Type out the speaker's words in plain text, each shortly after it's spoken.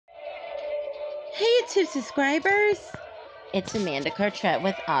Hey YouTube subscribers! It's Amanda Cartrette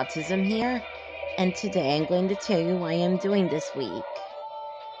with Autism here, and today I'm going to tell you why I'm doing this week.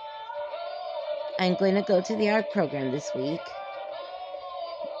 I'm going to go to the art program this week,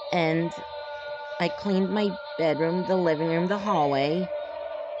 and I cleaned my bedroom, the living room, the hallway,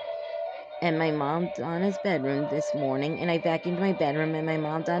 and my mom Donna's bedroom this morning, and I vacuumed my bedroom and my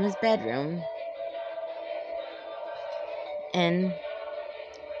mom Donna's bedroom, and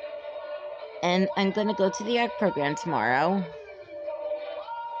I'm going to go to the art program tomorrow.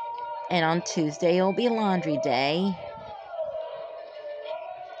 And on Tuesday, it'll be laundry day.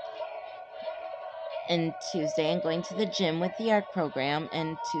 And Tuesday, I'm going to the gym with the art program.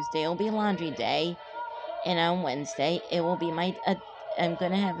 And Tuesday will be laundry day. And on Wednesday, it will be I'm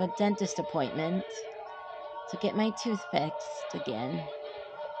going to have a dentist appointment to get my tooth fixed again.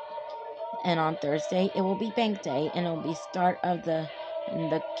 And on Thursday, it will be bank day. And it will be start of the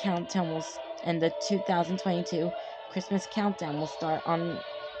countdown and the 2022 Christmas countdown will start on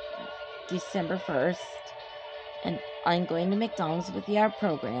December 1st. And I'm going to McDonald's with the art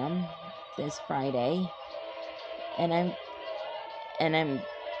program this Friday. And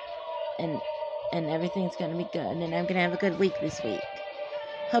everything's going to be good. And I'm going to have a good week this week.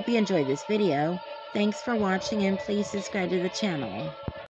 Hope you enjoyed this video. Thanks for watching, and please subscribe to the channel.